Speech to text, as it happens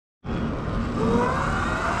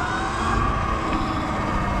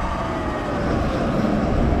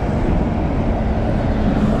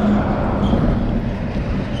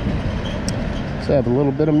have a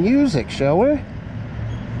little bit of music, shall we?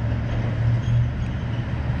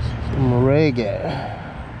 Some reggae.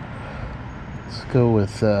 Let's go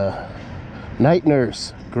with Night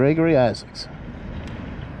Nurse, Gregory Isaacs.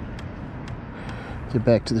 Get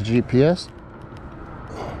back to the GPS.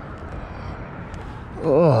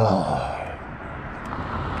 Oh.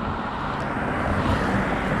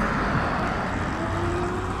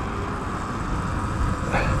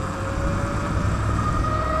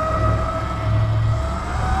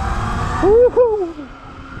 Woohoo!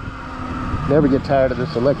 Never get tired of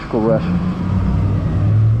this electrical rush.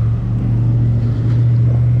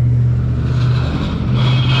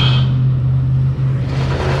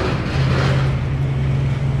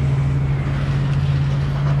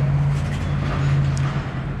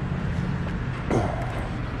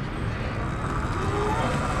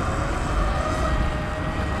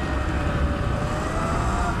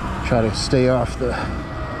 Try to stay off the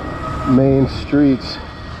main streets.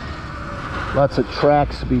 Lots of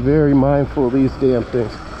tracks. Be very mindful of these damn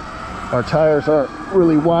things. Our tires aren't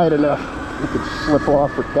really wide enough. You could slip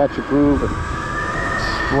off or catch a groove and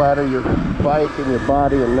splatter your bike and your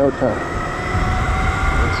body in no time.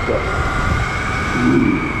 Let's go.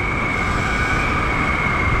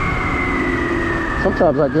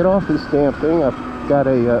 Sometimes I get off this damn thing. I've got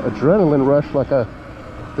a adrenaline rush like I've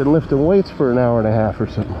been lifting weights for an hour and a half or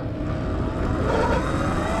something.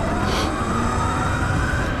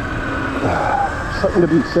 Something to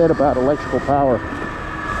be said about electrical power.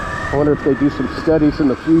 I wonder if they do some studies in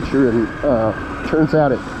the future and turns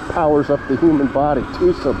out it powers up the human body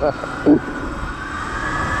too somehow.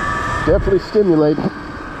 Definitely stimulating.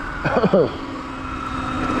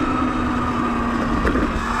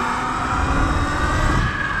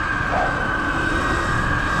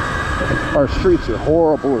 Our streets are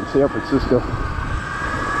horrible in San Francisco.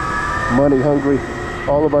 Money hungry.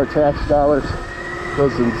 All of our tax dollars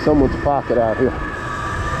goes in someone's pocket out here.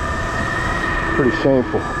 Pretty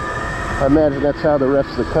shameful. I imagine that's how the rest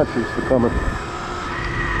of the country's becoming.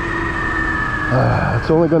 It's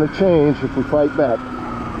only going to change if we fight back.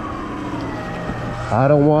 I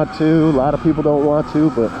don't want to, a lot of people don't want to,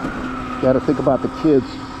 but you got to think about the kids,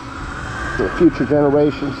 the future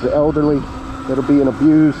generations, the elderly that are being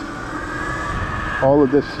abused. All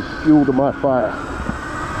of this is fuel to my fire.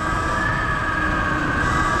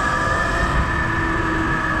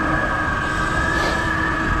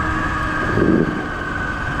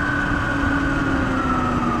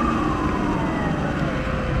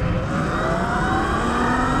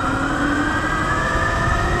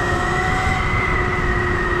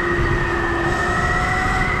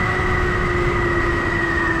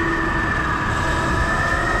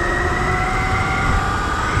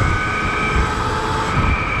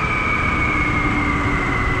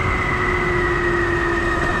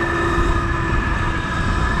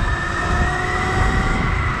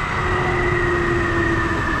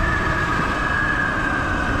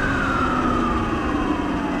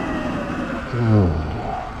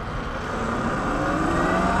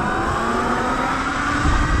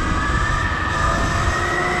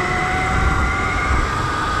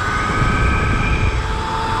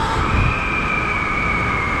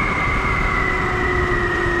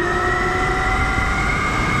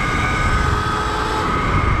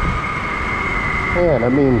 Man, I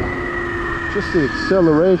mean, just the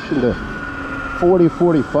acceleration to 40,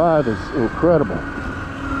 45 is incredible.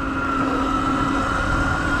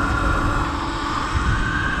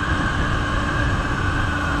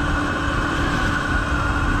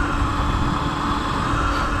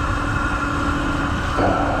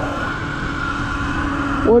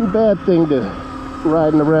 One bad thing to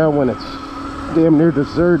riding around when it's damn near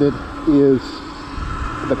deserted is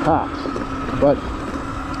the cops. But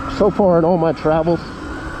so far in all my travels,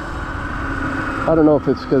 I don't know if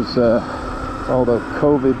it's because all the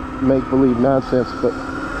COVID make-believe nonsense, but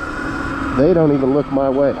they don't even look my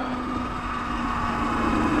way.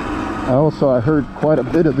 I heard quite a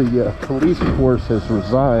bit of the police force has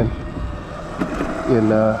resigned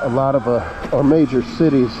in a lot of our major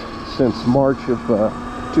cities since March of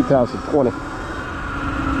 2020.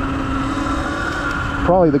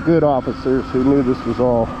 Probably the good officers who knew this was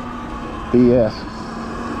all BS.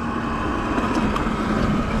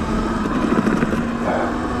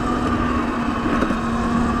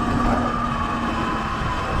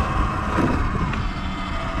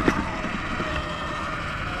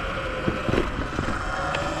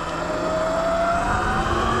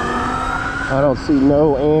 I don't see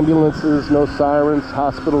no ambulances, no sirens.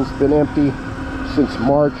 Hospital's been empty since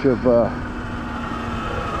March of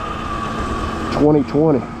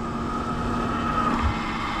 2020.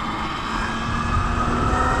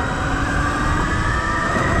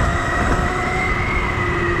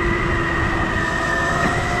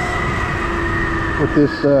 with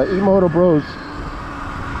this E-Moto Bros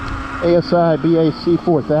ASI BAC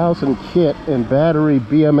 4000 kit and battery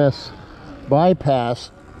BMS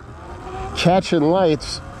bypass, catching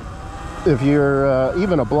lights if you're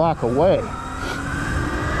even a block away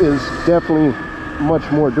is definitely much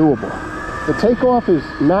more doable. The takeoff is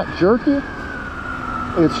not jerky,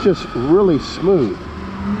 it's just really smooth.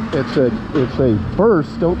 It's a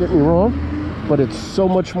burst, don't get me wrong, but it's so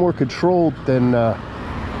much more controlled than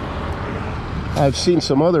I've seen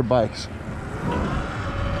some other bikes.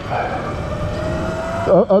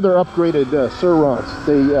 Other upgraded Sur Rons.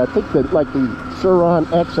 I think that like the Sur Ron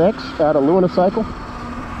XX out of Lunicycle,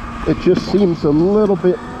 it just seems a little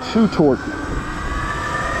bit too torquey.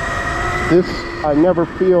 This, I never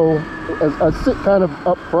feel, as I sit kind of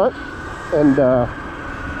up front, and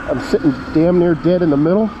I'm sitting damn near dead in the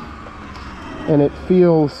middle, and it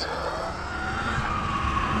feels,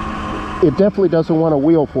 it definitely doesn't want to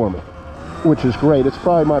wheel for me, which is great. It's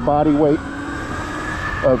probably my body weight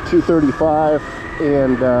of 235,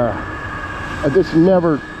 and this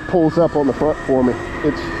never pulls up on the front for me.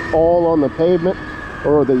 It's all on the pavement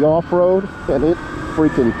or the off-road, and it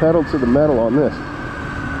freaking pedal to the metal on this.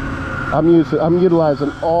 I'm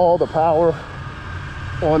utilizing all the power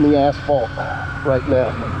on the asphalt right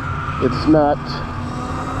now. It's not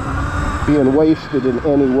being wasted in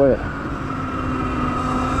any way.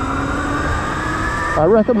 I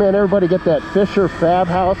recommend everybody get that Fisher Fab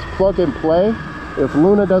House plug and play. If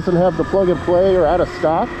Luna doesn't have the plug and play or out of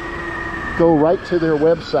stock, go right to their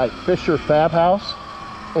website, Fisher Fab House,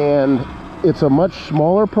 and it's a much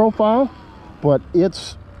smaller profile, but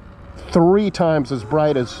it's 3 times as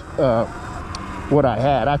bright as what I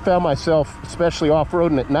had. I found myself, especially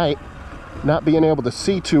off-roading at night, not being able to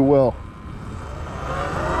see too well.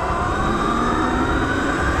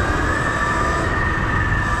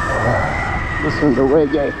 Listening to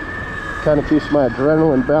reggae kind of keeps my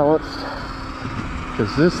adrenaline balanced,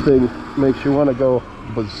 because this thing makes you want to go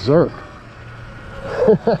berserk.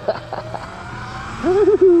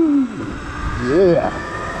 Yeah,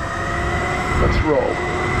 let's roll.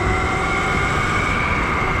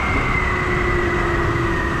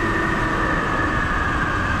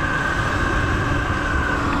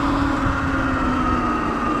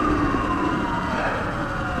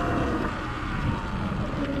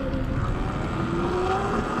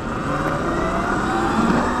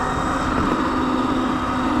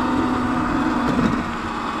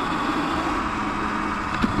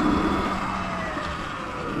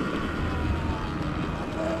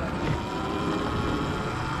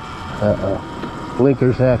 Uh-oh,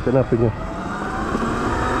 blinker's acting up again.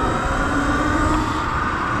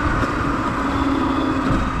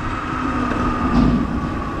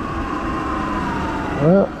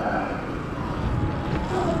 Well,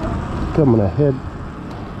 coming to head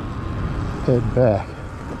back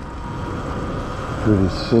pretty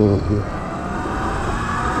soon here.